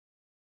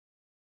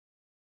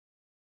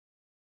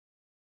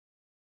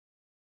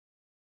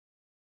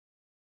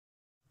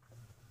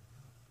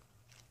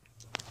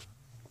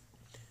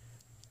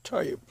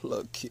Tire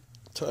plug kit.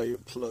 Tire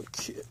plug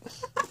kit.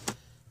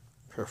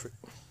 Perfect.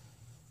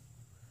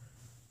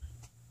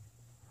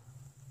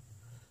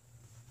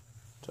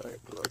 Tire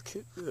plug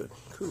kit. Good.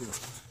 Cool.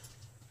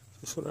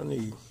 That's what I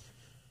need.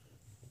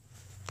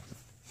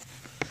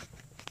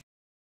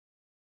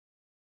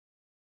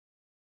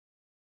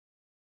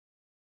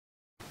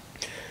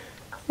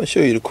 I'm going to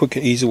show you the quick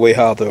and easy way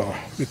how to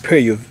repair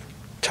your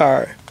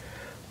tire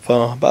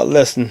for about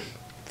less than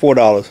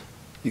 $4.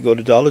 You go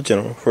to Dollar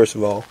General, first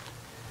of all,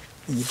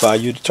 and you buy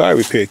you the tire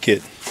repair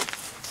kit.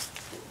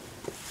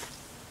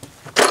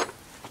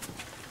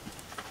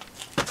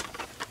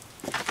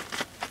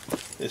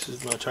 This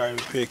is my tire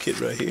repair kit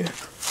right here.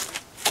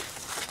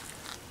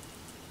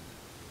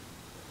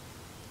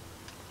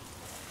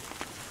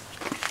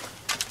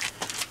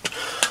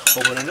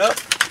 Open it up.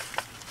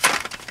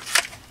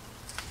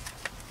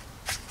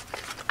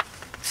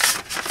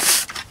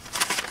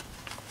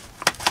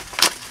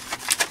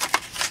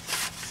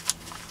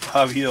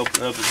 However you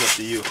open it up is up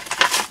to you.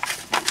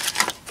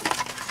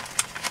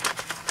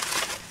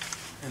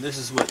 And this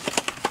is what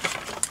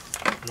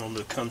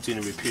normally comes in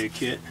a repair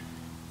kit.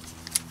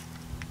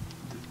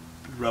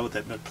 The rubber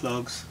that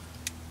plugs.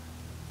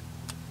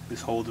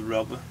 This holds the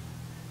rubber.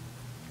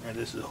 And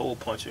this is a hole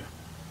puncher.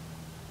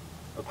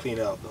 I'll clean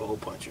out the hole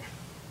puncher.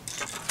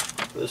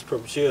 For this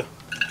purpose here,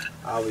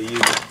 I'll be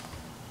using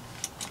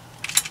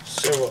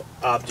several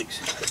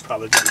objects. I'll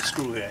probably get the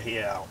screw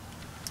here out.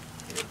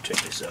 Check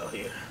this out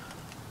here.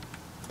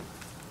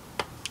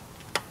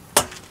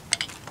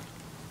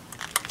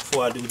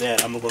 Before I do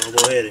that, I'm going to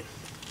go ahead and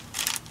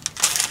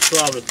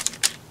probably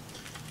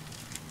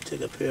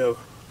take a pair of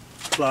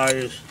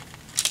pliers.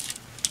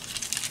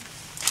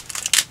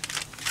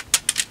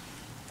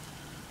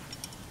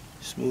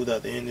 Smooth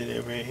out the end of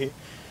it right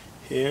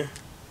here.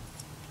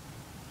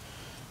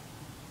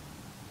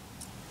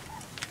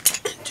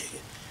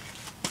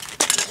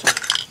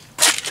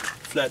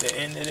 Flat the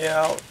end of it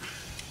out.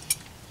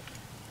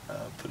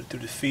 Put it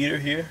through the feeder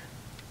here.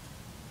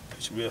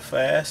 Push it real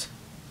fast.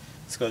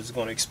 It's because it's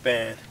going to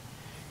expand.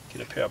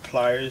 Get a pair of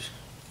pliers.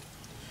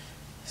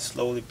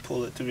 Slowly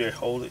pull it through there.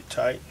 Hold it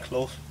tight,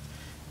 close.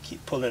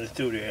 Keep pulling it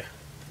through there.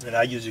 And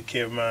I usually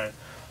carry mine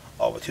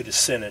over to the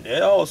center.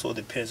 It also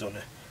depends on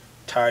the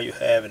tire you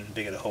have and the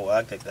bigger the hole.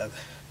 I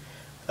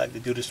like to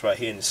do this right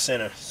here in the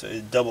center, so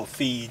it's double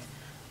feed.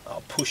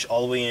 I'll push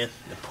all the way in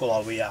and pull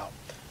all the way out.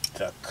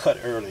 Then I cut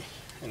early,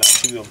 and I'll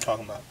show you what I'm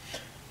talking about.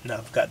 Now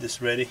I've got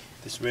this ready.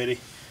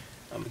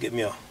 I'm gonna get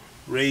me a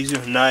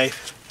razor,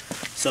 knife,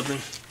 something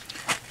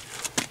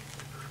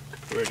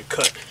ready to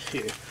cut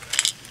here.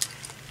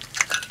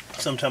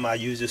 Sometimes I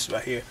use this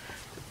right here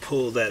to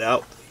pull that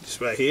out.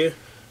 Just right here.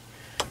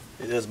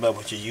 It doesn't matter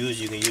what you use.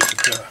 You can use a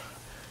pair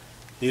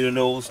of needle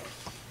nose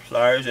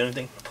pliers,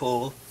 anything.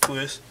 Pull,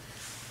 twist.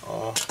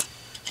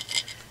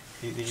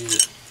 You can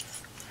use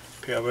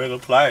a pair of regular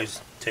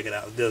pliers. Take it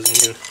out. It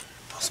doesn't need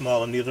a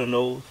smaller needle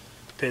nose.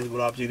 Depends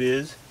what object it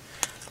is.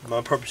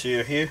 My purpose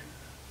here,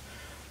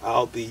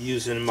 I'll be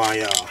using my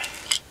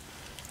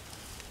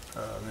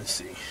let's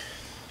see.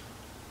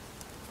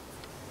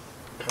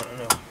 I don't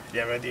know.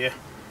 That right there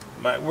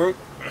might work.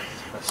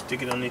 I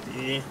stick it underneath the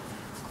end.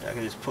 I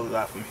can just pull it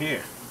out from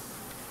here.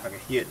 I can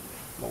hit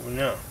over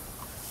now.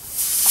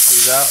 Pull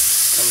it out,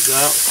 comes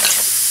out.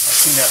 I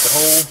clean out the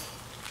hole.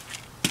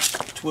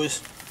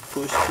 Twist,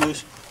 push,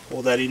 twist.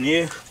 Hold that in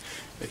here.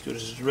 Make sure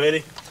this is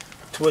ready.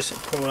 Twist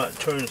and pull it out and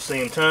turn at the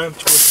same time.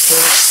 Twist and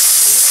turn it.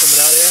 Coming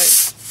out of it.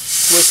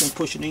 Twist and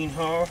push it in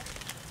hard.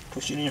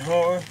 Push it in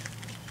hard.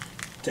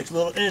 Takes a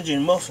little energy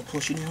and muscle.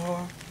 Push it in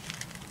hard.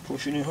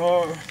 Push it in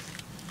hard.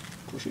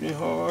 Push it in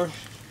hard.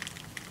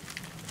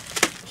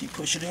 Keep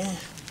pushing it in.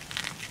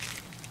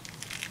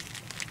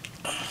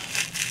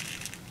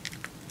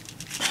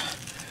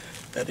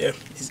 That there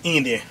is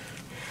in there.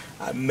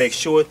 I make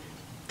sure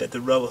that the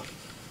rubber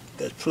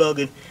that's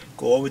plugging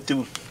go all the way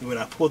through. When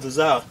I pull this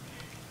out,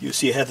 you'll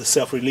see it has a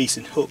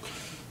self-releasing hook.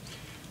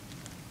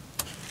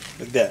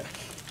 Like that.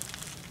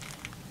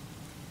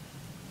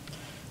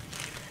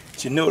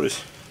 But you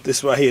notice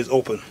this right here is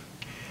open.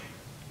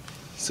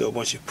 So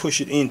once you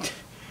push it in,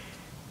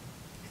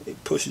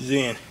 it pushes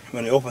in.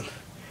 When it opens,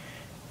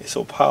 it's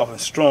so powerful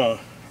and strong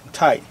and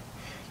tight.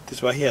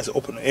 This right here has an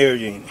open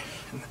area in it.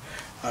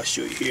 I'll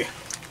show you here.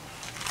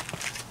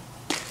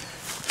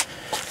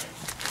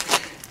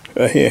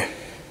 Right here.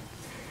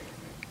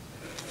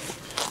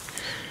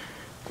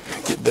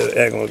 Get that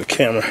angle of the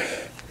camera.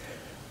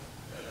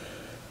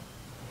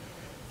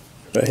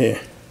 Right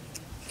here.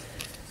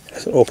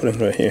 That's an opening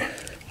right here.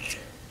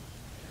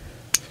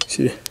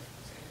 See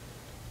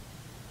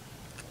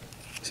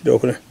the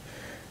opening?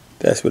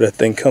 That's where that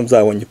thing comes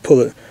out when you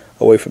pull it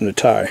away from the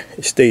tire.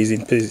 It stays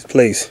in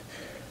place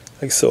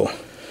like so.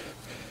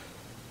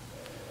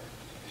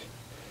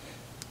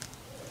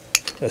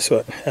 That's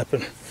what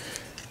happened.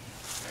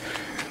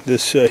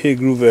 This here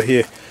groove right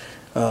here,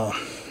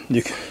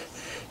 you can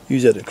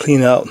use that to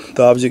clean out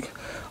the object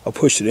or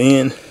push it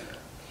in.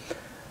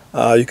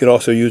 You can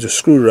also use a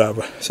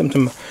screwdriver.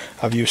 Sometimes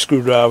I've used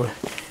screwdriver.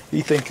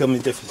 These things come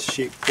in different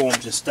shapes,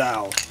 forms, and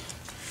styles.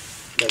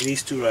 Got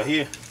these two right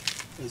here.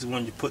 This is the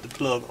one you put the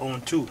plug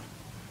on to.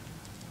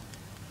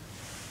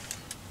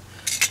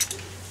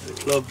 The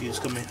plug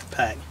just come in a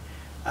pack.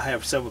 I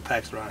have several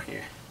packs around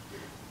here.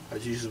 I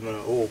just use them in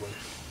an old one.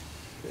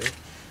 Okay.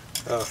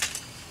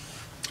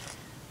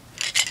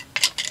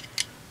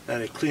 Now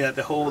to clean out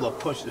the hole or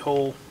punch the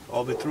hole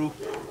all the way through,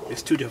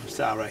 there's two different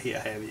styles right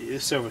here. I have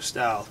there's several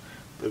styles,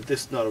 but if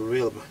this is not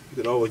available, you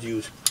could always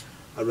use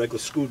a regular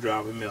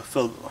screwdriver. I mean, a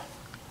Phillips,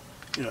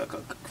 like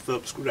a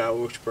Phillips screwdriver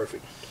works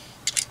perfect.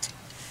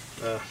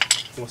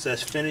 Once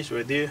that's finished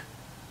right there,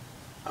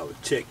 I would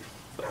check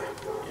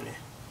in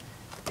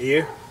the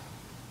ear.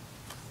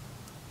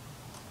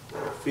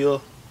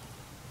 Feel,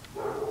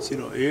 see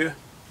no ear.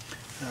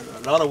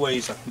 A lot of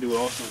ways I can do it.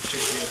 Also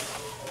check here.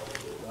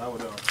 I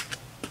would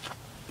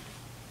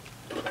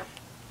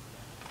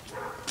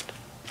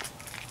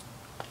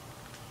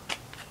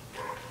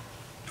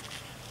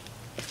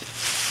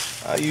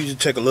I usually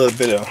take a little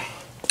bit of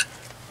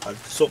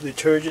soap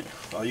detergent,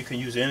 or you can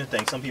use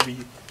anything. Some people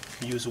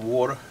can use the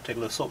water. Take a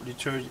little soap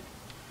detergent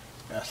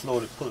and I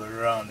slowly pull it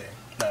around there.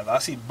 Now if I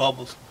see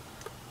bubbles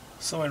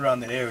somewhere around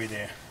that area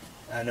there,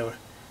 I know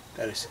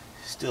that it's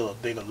still a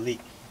bigger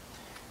leak.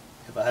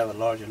 If I have a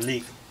larger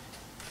leak,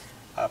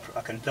 I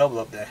can double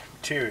up that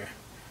material,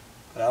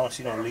 but I don't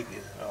see no leak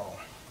at all.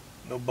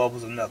 No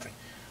bubbles or nothing.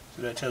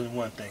 So that tells me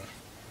one thing.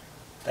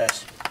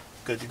 That's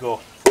good to go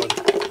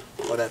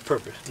for that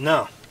purpose.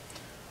 Now,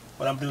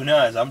 what I'm doing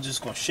now is I'm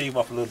just going to shave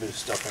off a little bit of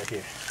stuff right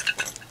here.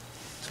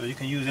 So you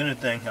can use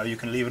anything, or you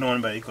can leave it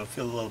on, but you can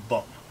feel a little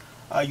bump.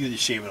 I usually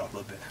shave it off a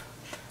little bit.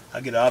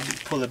 I'll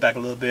pull it back a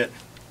little bit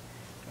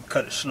and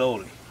cut it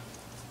slowly.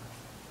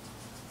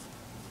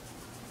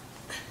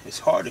 It's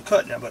hard to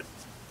cut now, but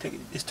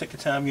just take your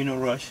time, no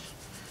rush.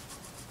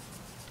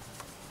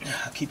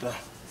 I keep a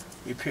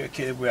repair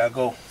kit everywhere I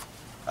go.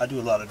 I do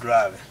a lot of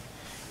driving,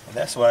 and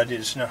that's what I did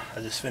just now.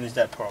 I just finished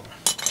that problem.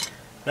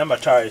 Now my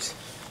tire is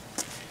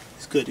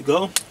good to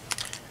go.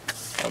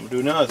 What I'm gonna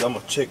do now is I'm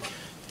gonna check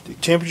the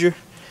temperature,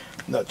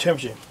 not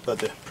temperature, but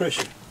the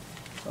pressure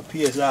of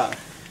PSI,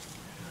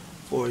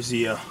 or is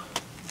the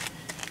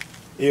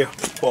air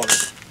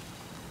quality.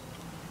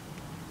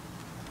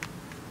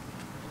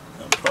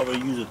 I'll probably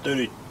use a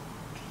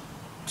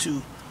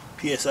 32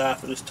 PSI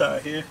for this tire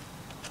here.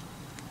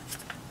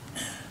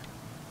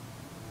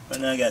 Right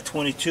now I got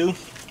 22,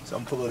 so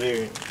I'm pulling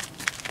air in.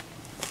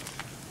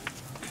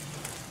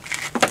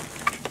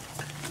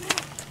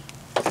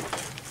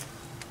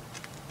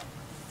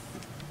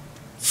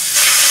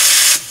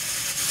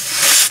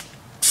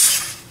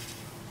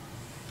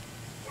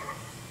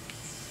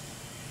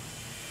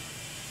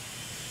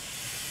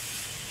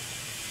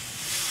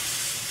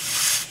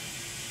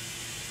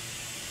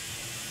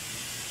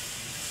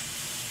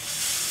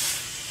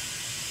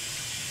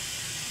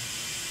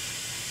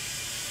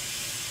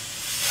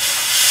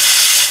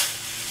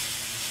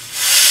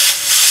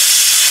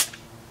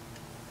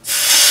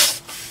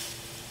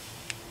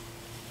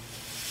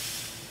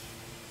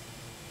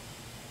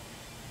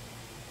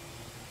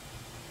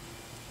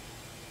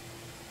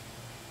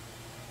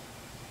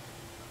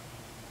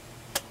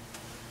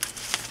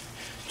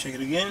 Check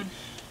it again.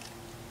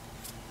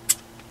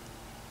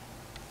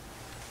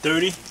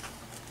 30.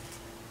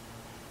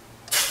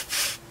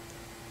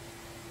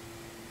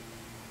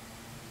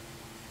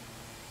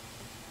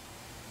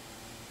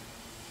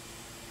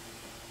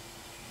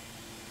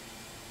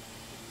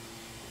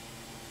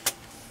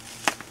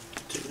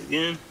 Check it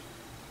again.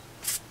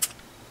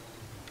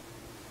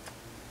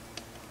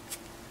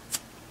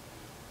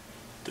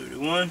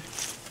 31.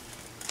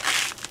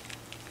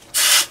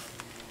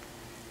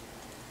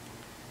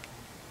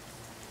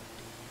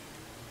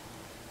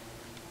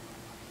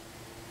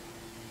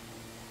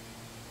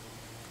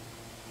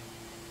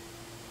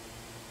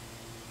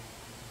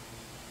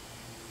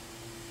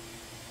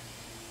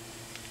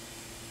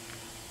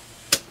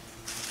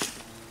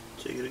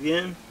 Check it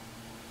again.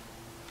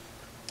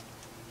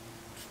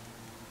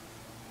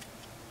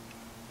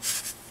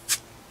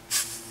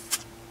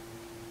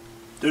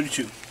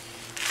 32.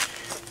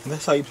 And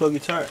that's how you plug your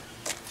tire.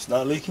 It's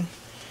not leaking.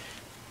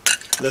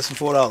 Less than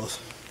 $4.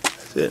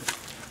 That's it.